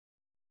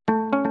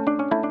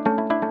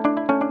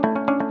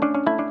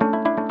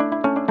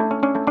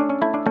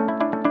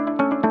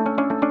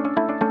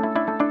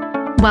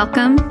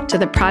Welcome to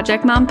the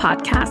Project Mom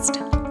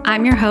Podcast.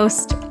 I'm your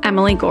host,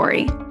 Emily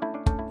Gorey,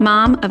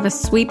 mom of a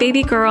sweet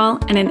baby girl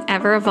and an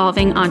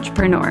ever-evolving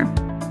entrepreneur.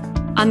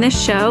 On this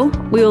show,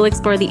 we will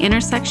explore the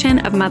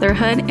intersection of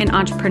motherhood and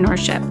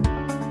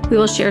entrepreneurship. We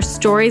will share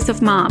stories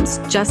of moms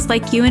just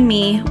like you and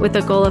me with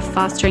the goal of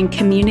fostering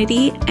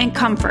community and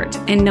comfort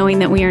in knowing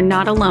that we are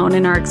not alone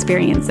in our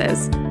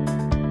experiences.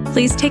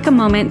 Please take a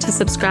moment to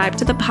subscribe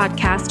to the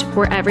podcast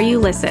wherever you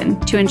listen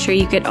to ensure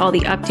you get all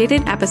the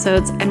updated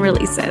episodes and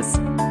releases.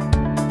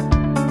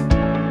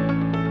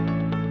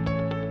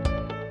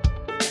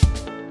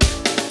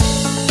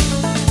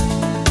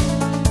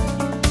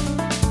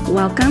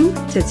 Welcome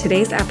to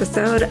today's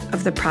episode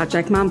of the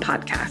Project Mom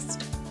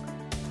Podcast.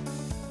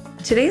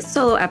 Today's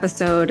solo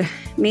episode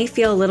may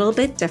feel a little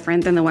bit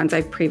different than the ones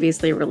I've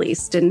previously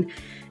released, and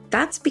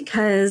that's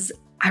because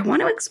I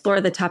want to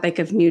explore the topic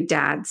of new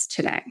dads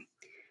today.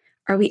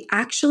 Are we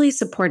actually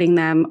supporting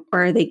them,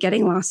 or are they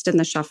getting lost in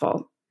the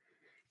shuffle?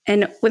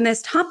 And when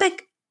this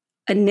topic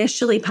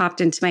initially popped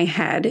into my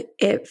head,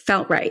 it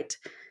felt right.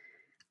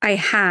 I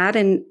had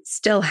and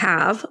still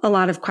have a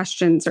lot of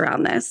questions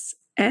around this.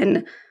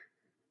 And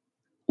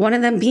one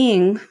of them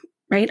being,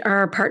 right, are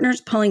our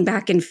partners pulling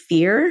back in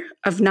fear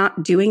of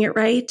not doing it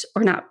right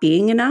or not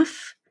being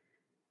enough?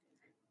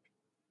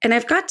 And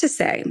I've got to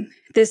say,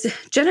 this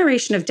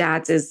generation of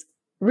dads is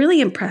really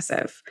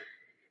impressive.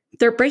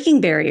 They're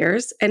breaking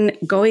barriers and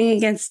going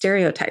against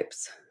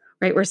stereotypes,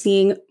 right? We're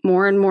seeing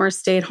more and more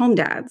stay-at-home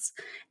dads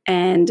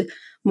and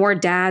more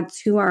dads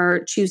who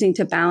are choosing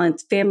to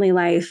balance family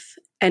life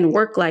and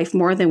work life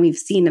more than we've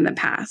seen in the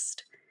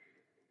past.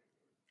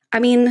 I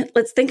mean,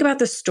 let's think about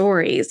the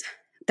stories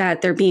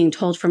that they're being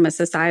told from a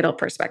societal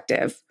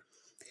perspective.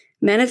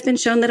 Men have been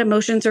shown that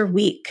emotions are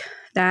weak,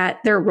 that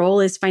their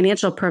role is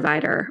financial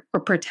provider or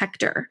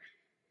protector.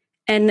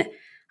 And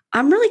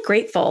I'm really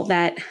grateful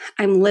that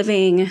I'm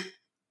living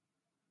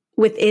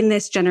within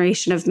this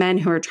generation of men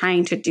who are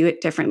trying to do it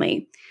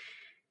differently.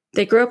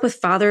 They grew up with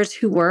fathers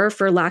who were,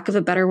 for lack of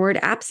a better word,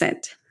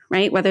 absent,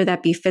 right? Whether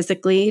that be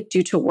physically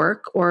due to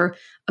work or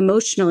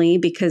emotionally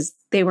because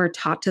they were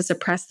taught to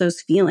suppress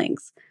those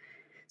feelings.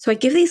 So I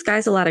give these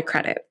guys a lot of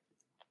credit.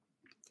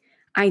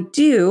 I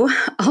do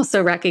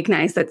also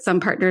recognize that some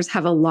partners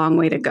have a long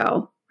way to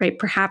go, right?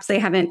 Perhaps they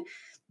haven't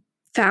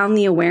found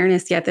the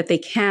awareness yet that they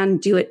can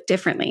do it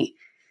differently,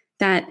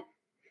 that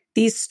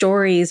these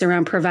stories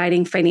around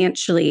providing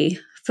financially,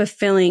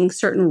 fulfilling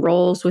certain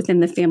roles within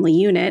the family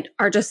unit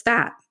are just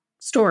that,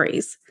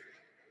 stories.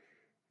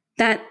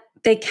 That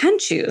they can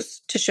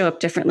choose to show up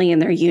differently in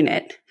their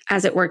unit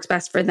as it works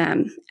best for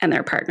them and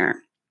their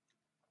partner.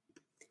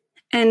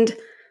 And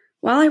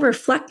while I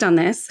reflect on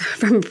this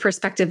from a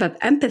perspective of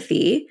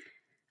empathy,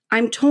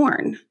 I'm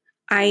torn.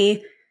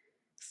 I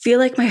feel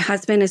like my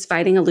husband is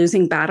fighting a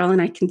losing battle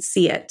and I can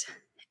see it.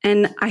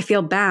 And I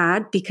feel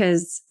bad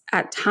because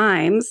at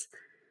times,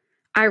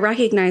 I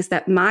recognize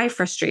that my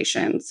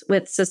frustrations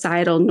with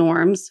societal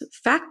norms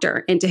factor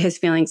into his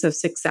feelings of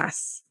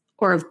success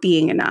or of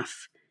being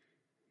enough.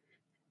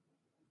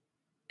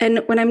 And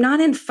when I'm not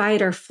in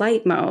fight or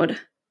flight mode,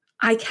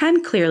 I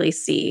can clearly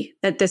see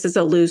that this is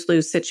a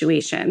lose-lose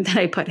situation that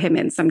I put him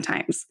in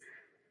sometimes.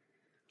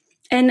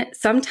 And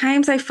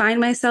sometimes I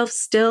find myself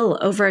still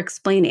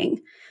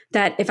over-explaining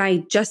that if I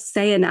just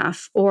say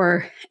enough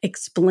or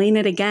explain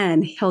it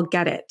again, he'll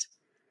get it.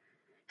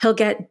 He'll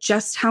get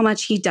just how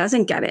much he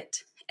doesn't get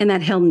it and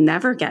that he'll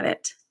never get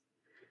it.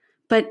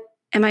 But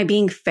am I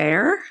being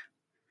fair?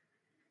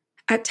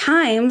 At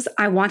times,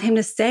 I want him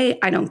to say,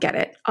 I don't get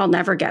it. I'll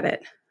never get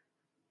it.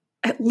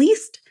 At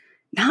least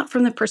not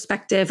from the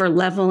perspective or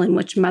level in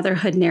which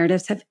motherhood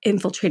narratives have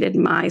infiltrated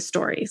my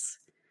stories.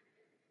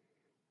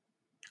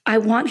 I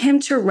want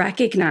him to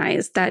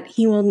recognize that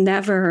he will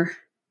never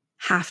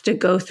have to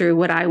go through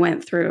what I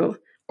went through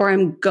or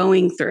am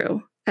going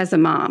through as a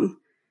mom.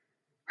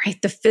 Right?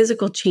 The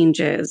physical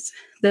changes,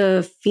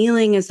 the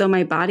feeling as though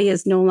my body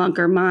is no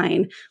longer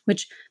mine,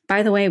 which,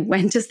 by the way,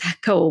 when does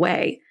that go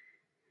away?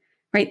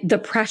 Right? The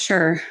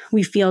pressure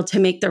we feel to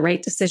make the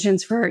right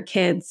decisions for our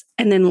kids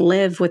and then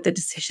live with the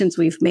decisions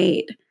we've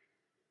made.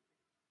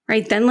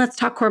 Right? Then let's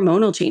talk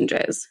hormonal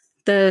changes.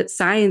 The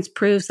science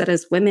proves that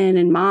as women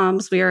and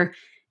moms, we are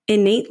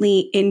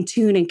innately in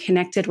tune and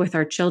connected with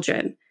our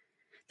children,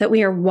 that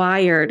we are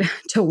wired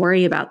to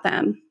worry about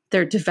them,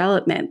 their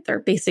development, their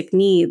basic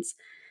needs,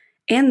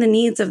 and the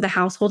needs of the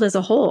household as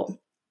a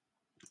whole.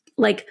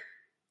 Like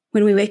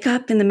when we wake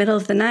up in the middle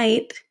of the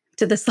night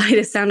to the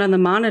slightest sound on the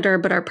monitor,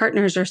 but our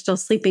partners are still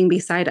sleeping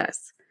beside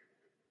us.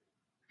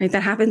 Right?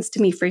 That happens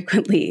to me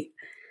frequently.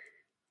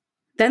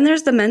 Then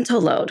there's the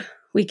mental load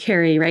we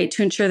carry, right,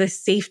 to ensure the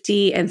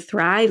safety and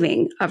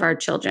thriving of our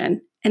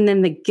children. And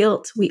then the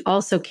guilt we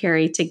also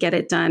carry to get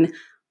it done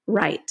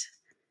right.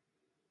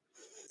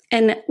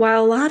 And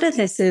while a lot of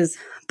this is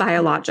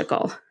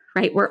biological,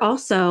 right, we're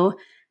also,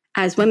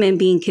 as women,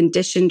 being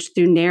conditioned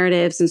through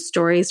narratives and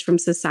stories from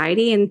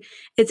society and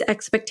its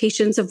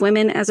expectations of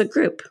women as a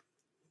group.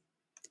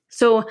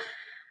 So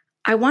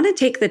I want to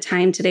take the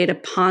time today to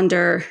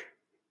ponder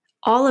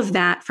all of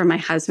that from my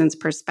husband's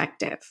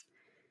perspective.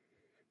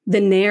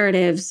 the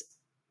narratives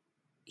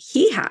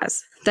he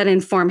has that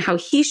inform how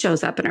he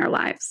shows up in our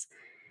lives.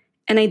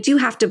 And I do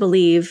have to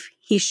believe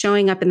he's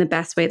showing up in the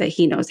best way that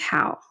he knows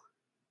how.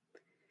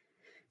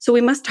 So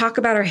we must talk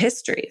about our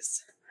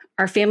histories,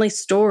 our family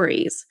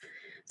stories,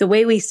 the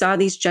way we saw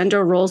these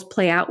gender roles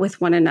play out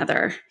with one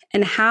another,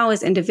 and how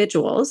as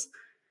individuals,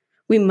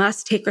 we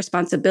must take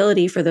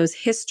responsibility for those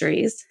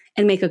histories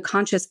and make a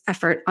conscious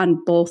effort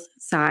on both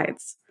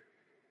sides.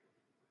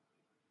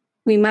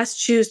 We must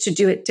choose to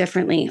do it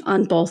differently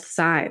on both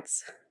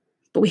sides,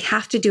 but we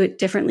have to do it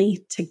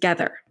differently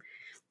together.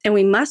 And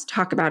we must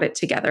talk about it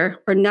together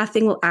or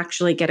nothing will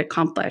actually get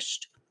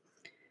accomplished.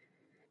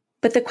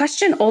 But the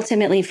question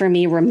ultimately for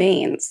me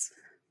remains,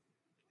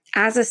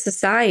 as a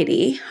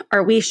society,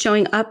 are we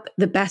showing up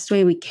the best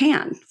way we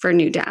can for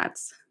new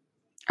dads?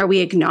 Are we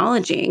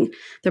acknowledging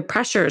the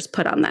pressures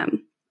put on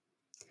them?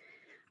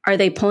 Are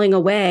they pulling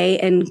away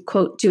and,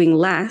 quote, doing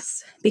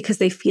less because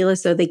they feel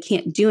as though they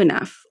can't do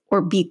enough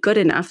or be good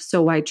enough,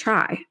 so why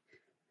try?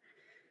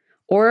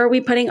 Or are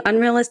we putting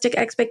unrealistic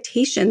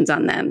expectations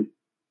on them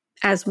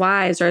as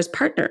wives or as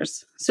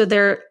partners, so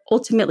they're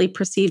ultimately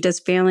perceived as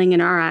failing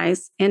in our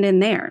eyes and in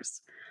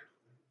theirs?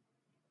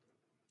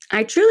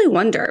 I truly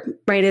wonder,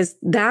 right, is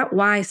that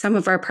why some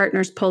of our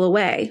partners pull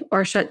away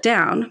or shut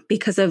down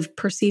because of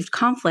perceived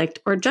conflict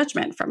or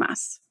judgment from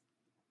us?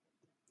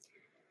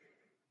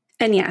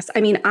 And yes,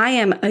 I mean, I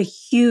am a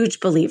huge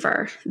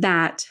believer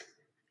that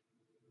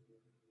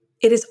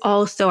it is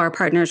also our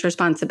partner's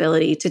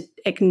responsibility to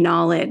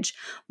acknowledge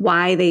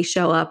why they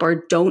show up or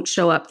don't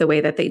show up the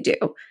way that they do.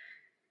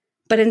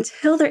 But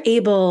until they're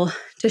able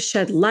to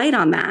shed light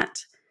on that,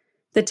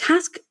 the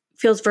task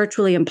feels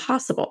virtually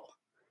impossible.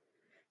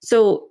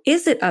 So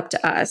is it up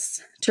to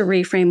us to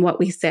reframe what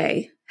we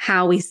say,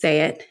 how we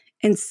say it,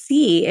 and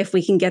see if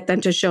we can get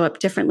them to show up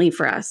differently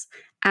for us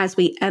as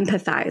we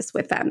empathize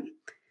with them?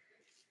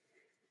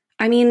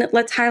 I mean,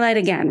 let's highlight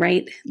again,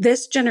 right?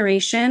 This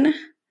generation,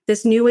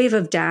 this new wave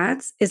of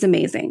dads is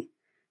amazing.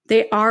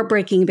 They are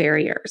breaking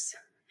barriers.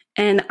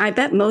 And I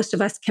bet most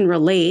of us can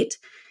relate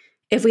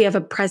if we have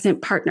a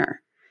present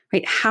partner,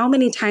 right? How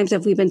many times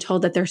have we been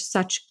told that they're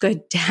such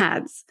good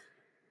dads,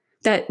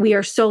 that we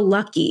are so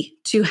lucky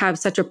to have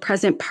such a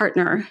present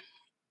partner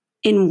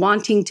in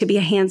wanting to be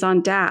a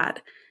hands-on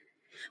dad,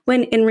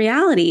 when in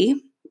reality,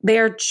 they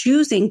are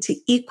choosing to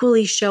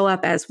equally show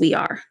up as we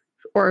are,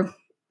 or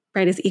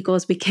right as equal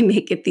as we can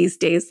make it these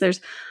days. There's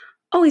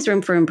always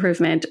room for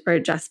improvement or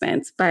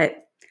adjustments,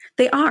 but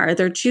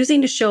they're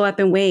choosing to show up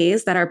in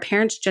ways that our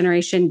parents'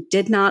 generation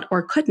did not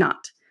or could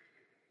not.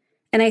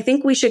 And I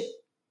think we should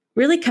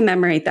really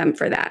commemorate them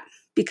for that,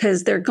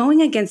 because they're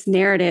going against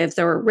narratives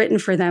that were written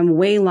for them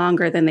way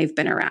longer than they've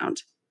been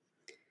around.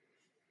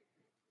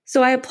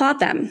 So I applaud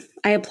them.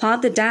 I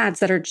applaud the dads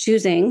that are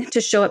choosing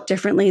to show up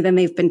differently than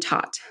they've been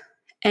taught.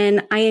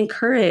 And I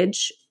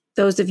encourage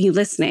those of you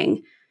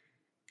listening,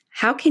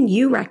 how can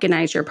you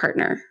recognize your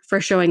partner for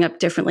showing up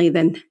differently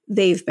than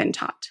they've been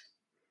taught?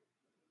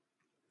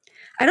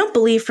 I don't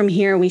believe from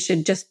here we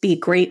should just be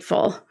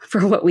grateful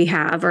for what we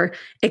have or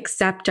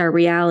accept our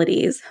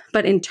realities,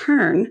 but in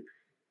turn,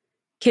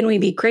 can we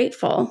be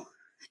grateful,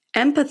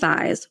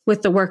 empathize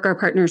with the work our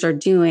partners are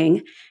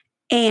doing,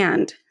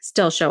 and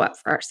still show up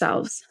for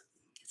ourselves?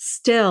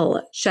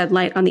 Still shed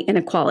light on the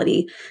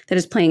inequality that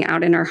is playing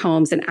out in our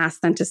homes and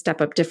ask them to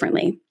step up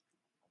differently.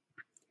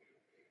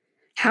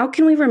 How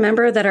can we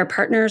remember that our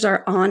partners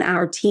are on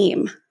our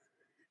team?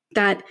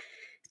 That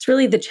it's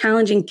really the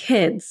challenging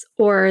kids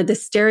or the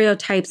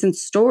stereotypes and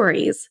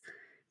stories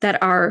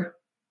that are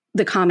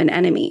the common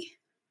enemy,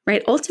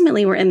 right?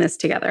 Ultimately, we're in this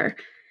together.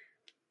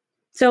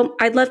 So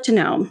I'd love to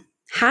know,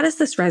 how does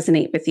this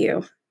resonate with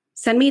you?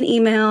 Send me an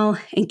email,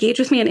 engage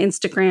with me on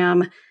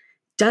Instagram.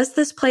 Does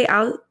this play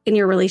out in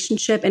your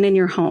relationship and in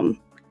your home?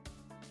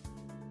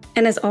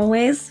 And as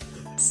always,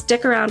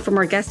 stick around for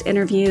more guest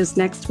interviews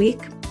next week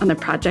on the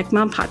Project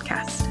Mom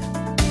Podcast.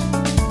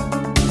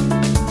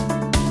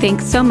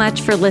 Thanks so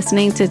much for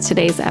listening to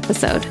today's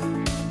episode.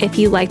 If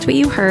you liked what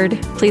you heard,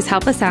 please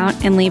help us out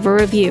and leave a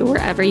review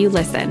wherever you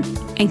listen,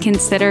 and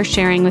consider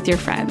sharing with your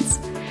friends.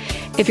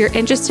 If you're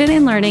interested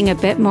in learning a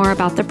bit more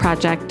about the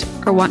project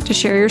or want to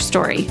share your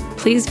story,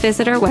 please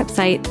visit our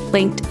website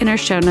linked in our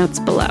show notes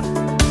below.